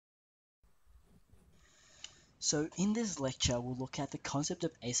So in this lecture, we'll look at the concept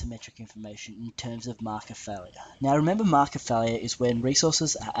of asymmetric information in terms of market failure. Now remember, market failure is when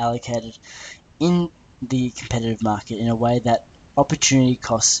resources are allocated in the competitive market in a way that opportunity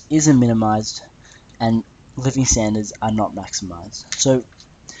costs isn't minimized and living standards are not maximized. So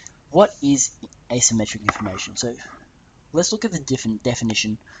what is asymmetric information? So let's look at the different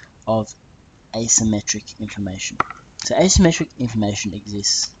definition of asymmetric information. So asymmetric information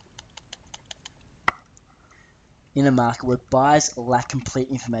exists in a market where buyers lack complete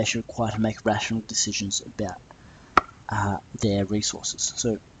information required to make rational decisions about their resources.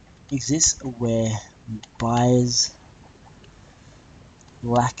 So exists where buyers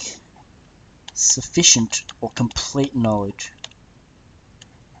lack sufficient or complete knowledge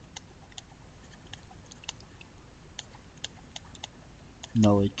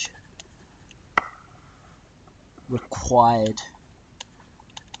required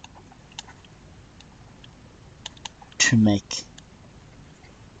to make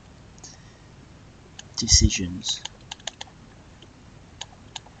decisions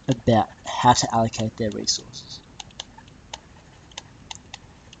about how to allocate their resources.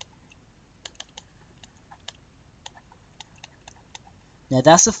 Now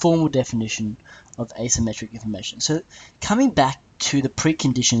that's the formal definition of asymmetric information. So coming back to the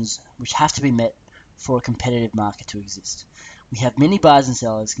preconditions which have to be met for a competitive market to exist. We have many buyers and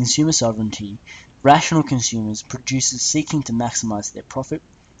sellers, consumer sovereignty, rational consumers, producers seeking to maximize their profit,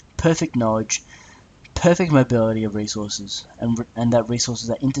 perfect knowledge, perfect mobility of resources, and that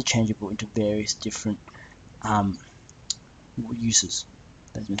resources are interchangeable into various different uses.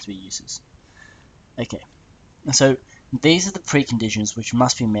 That's meant to be uses. Okay, so these are the preconditions which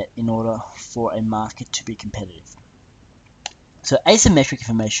must be met in order for a market to be competitive. So asymmetric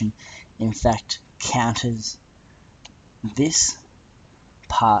information, in fact, counters this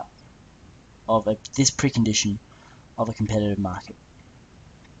part of this precondition of a competitive market.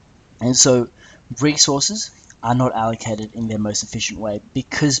 And so resources are not allocated in their most efficient way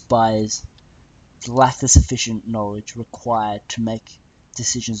because buyers lack the sufficient knowledge required to make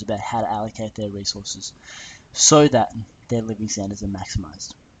decisions about how to allocate their resources so that their living standards are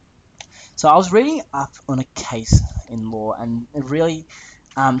maximized. So I was reading up on a case in law, and it really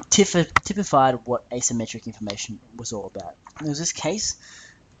typified what asymmetric information was all about. There was this case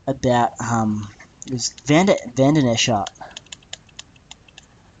about it was Van den Eschart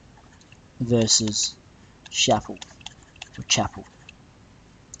versus Chappell.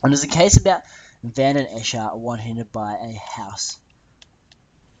 And there's a case about Van den Eschart wanting to buy a house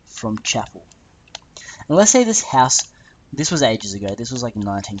from Chappell. And let's say this house, this was ages ago, this was like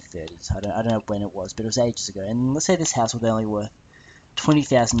 1930s, I don't know when it was, but it was ages ago, and let's say this house was only worth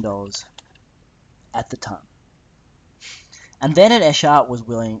 $20,000 at the time. And Van den Eschart was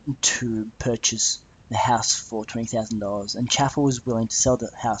willing to purchase the house for $20,000, and Chappell was willing to sell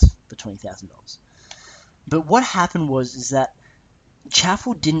the house for $20,000. But what happened was that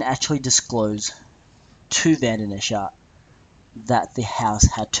Chappell didn't actually disclose to Van den Eschart that the house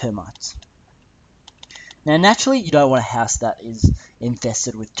had termites. Now naturally you don't want a house that is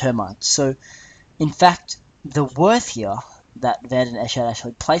infested with termites, so in fact the worth here that Van den Eschart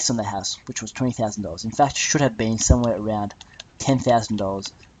actually placed on the house, which was $20,000, in fact should have been somewhere around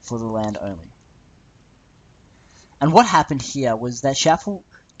 $10,000 for the land only. And what happened here was that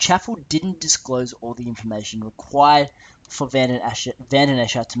Chappell didn't disclose all the information required for Van den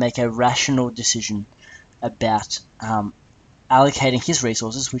Eschart to make a rational decision about allocating his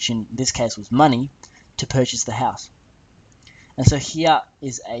resources, which in this case was money, to purchase the house. And so here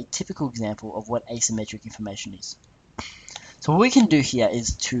is a typical example of what asymmetric information is. So what we can do here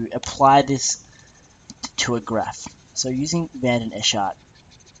is to apply this to a graph. So using Van den Eschart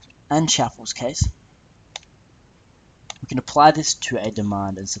and Chappell's case, we can apply this to a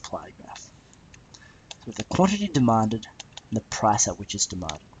demand and supply graph. So with the quantity demanded and the price at which it's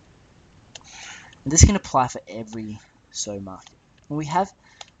demanded. And this can apply for every market. And we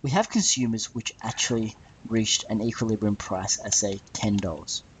have consumers which actually reached an equilibrium price at say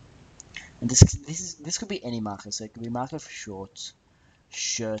 $10. And this could be any market, so it could be market for shorts,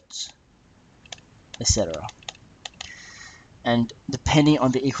 shirts, etc. And depending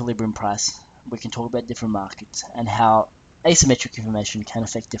on the equilibrium price, we can talk about different markets and how asymmetric information can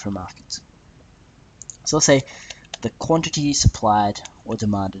affect different markets. So let's say the quantity supplied or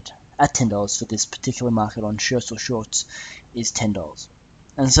demanded at $10 for this particular market on shirts or shorts is $10.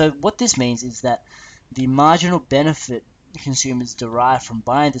 And so what this means is that the marginal benefit consumers derive from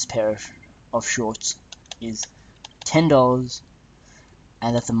buying this pair of shorts is $10,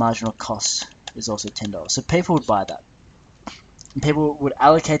 and that the marginal cost is also $10. So people would buy that. And people would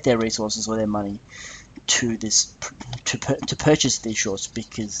allocate their resources or their money to this to purchase these shorts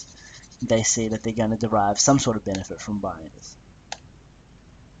because they see that they're going to derive some sort of benefit from buying this.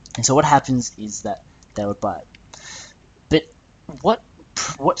 And so what happens is that they would buy it. But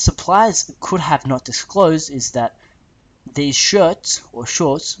what suppliers could have not disclosed is that these shirts or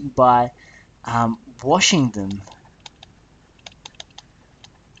shorts, by washing them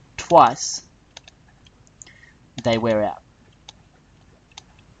twice, they wear out.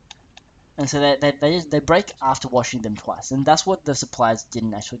 And so they break after washing them twice, and that's what the suppliers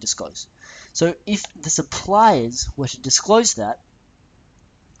didn't actually disclose. So if the suppliers were to disclose that,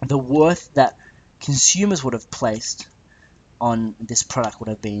 the worth that consumers would have placed on this product would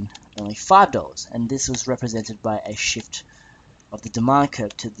have been only $5, and this was represented by a shift of the demand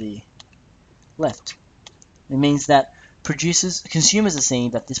curve to the left. It means that consumers are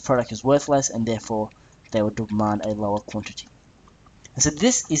seeing that this product is worth less, and therefore they would demand a lower quantity. And so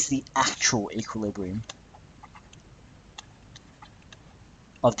this is the actual equilibrium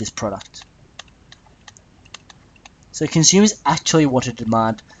of this product. So consumers actually want to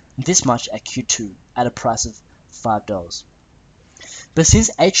demand this much at Q2 at a price of $5. But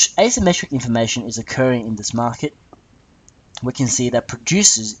since asymmetric information is occurring in this market, we can see that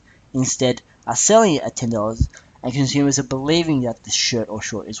producers instead are selling it at $10, and consumers are believing that this shirt or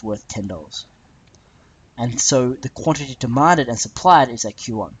short is worth $10. And so the quantity demanded and supplied is at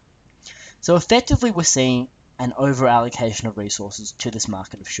Q1. So effectively we're seeing an over-allocation of resources to this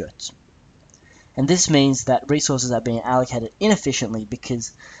market of shirts. And this means that resources are being allocated inefficiently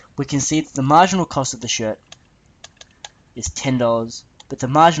because we can see that the marginal cost of the shirt is $10, but the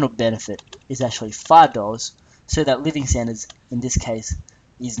marginal benefit is actually $5, so that living standards in this case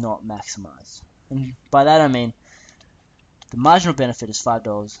is not maximized. And by that I mean the marginal benefit is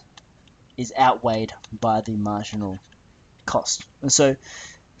 $5 is outweighed by the marginal cost. And so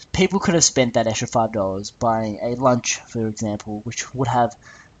people could have spent that extra $5 buying a lunch, for example, which would have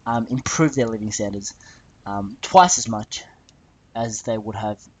improved their living standards twice as much as they would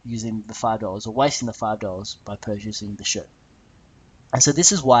have using the $5 or wasting the $5 by purchasing the shirt. And so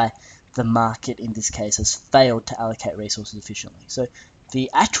this is why the market in this case has failed to allocate resources efficiently. So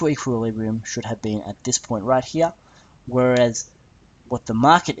the actual equilibrium should have been at this point right here, whereas what the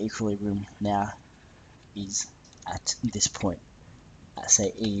market equilibrium now is at this point, at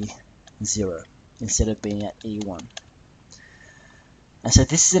say E0, instead of being at E1. And so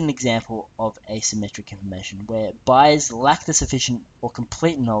this is an example of asymmetric information, where buyers lack the sufficient or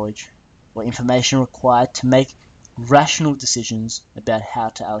complete knowledge or information required to make rational decisions about how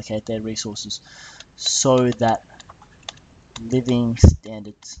to allocate their resources so that living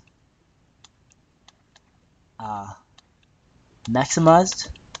standards are maximized,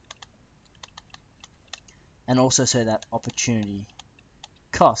 and also so that opportunity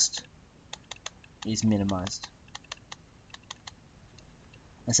cost is minimized.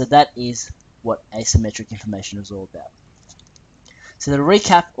 And so that is what asymmetric information is all about. So to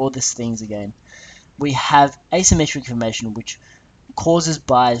recap all these things again, we have asymmetric information which causes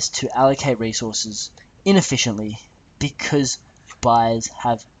buyers to allocate resources inefficiently because buyers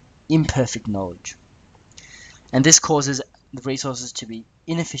have imperfect knowledge. And this causes the resources to be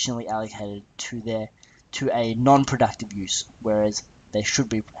inefficiently allocated to a non-productive use, whereas they should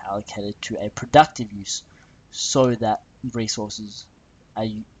be allocated to a productive use so that resources are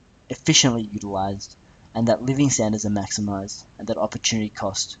efficiently utilized, and that living standards are maximized, and that opportunity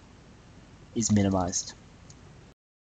cost is minimized.